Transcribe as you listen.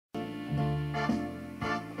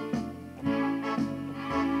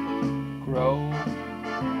grow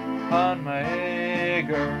on my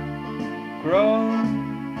Agar? Grow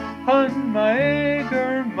on my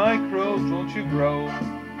Agar, microbes, won't you grow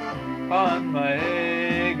on my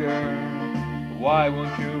Agar? Why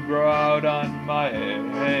won't you grow out on my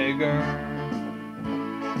Agar?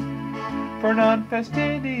 For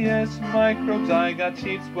non-fastidious microbes, I got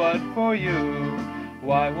sheep's blood for you.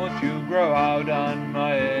 Why won't you grow out on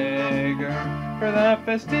my Agar? For the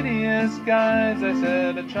fastidious guys, I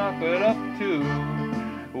set a chocolate up too.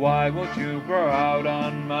 Why won't you grow out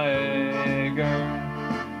on my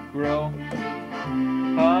Agar? Grow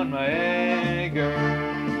on my Agar.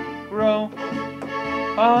 Grow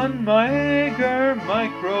on my Agar,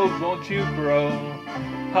 microbes, won't you grow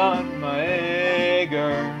on my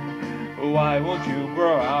Agar? Why won't you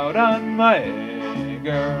grow out on my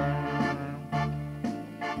Agar?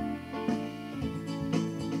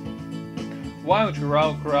 Why won't you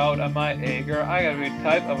grow out on my Agar? I got a new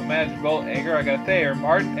type of a magical Agar. I got a Thayer,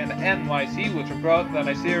 Martin, and an NYC, which will grow out the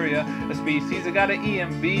Neisseria, the species. I got an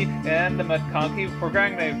EMB and a McConkey for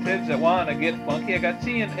gram-negatives that want to get funky. I got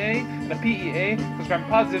C and A and a PEA because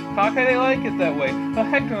gram-positive cockeye, they like it that way. The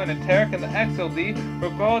Hector and Enteric and the XLD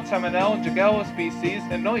will grow out Salmonella and Jagella species.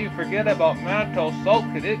 And don't you forget about mannitol salt,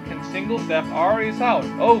 cause it can single step Ari's out.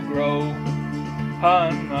 Oh, grow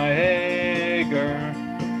on my Agar.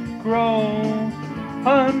 Grow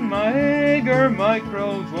on my Agar,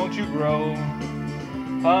 microbes, won't you grow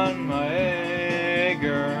on my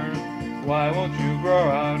Agar? Why won't you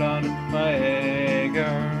grow out on my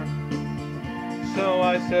Agar? So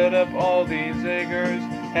I set up all these Agars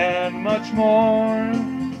and much more.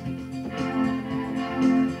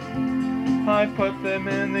 I put them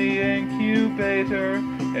in the incubator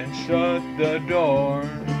and shut the door.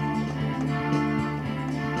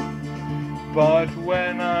 But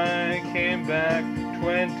when I came back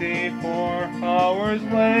 24 hours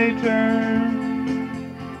later,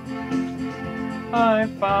 I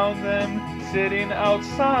found them sitting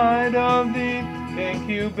outside of the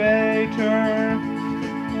incubator.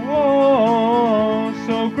 Whoa,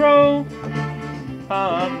 so grow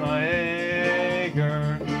on my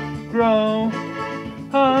Agar. Grow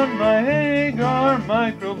on my Agar,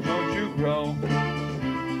 microbes, won't you grow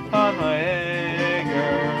on my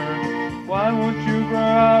Agar? Why won't you grow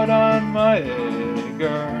out on my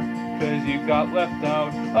Agar? 'Cause you got left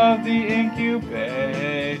out of the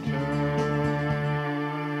incubator.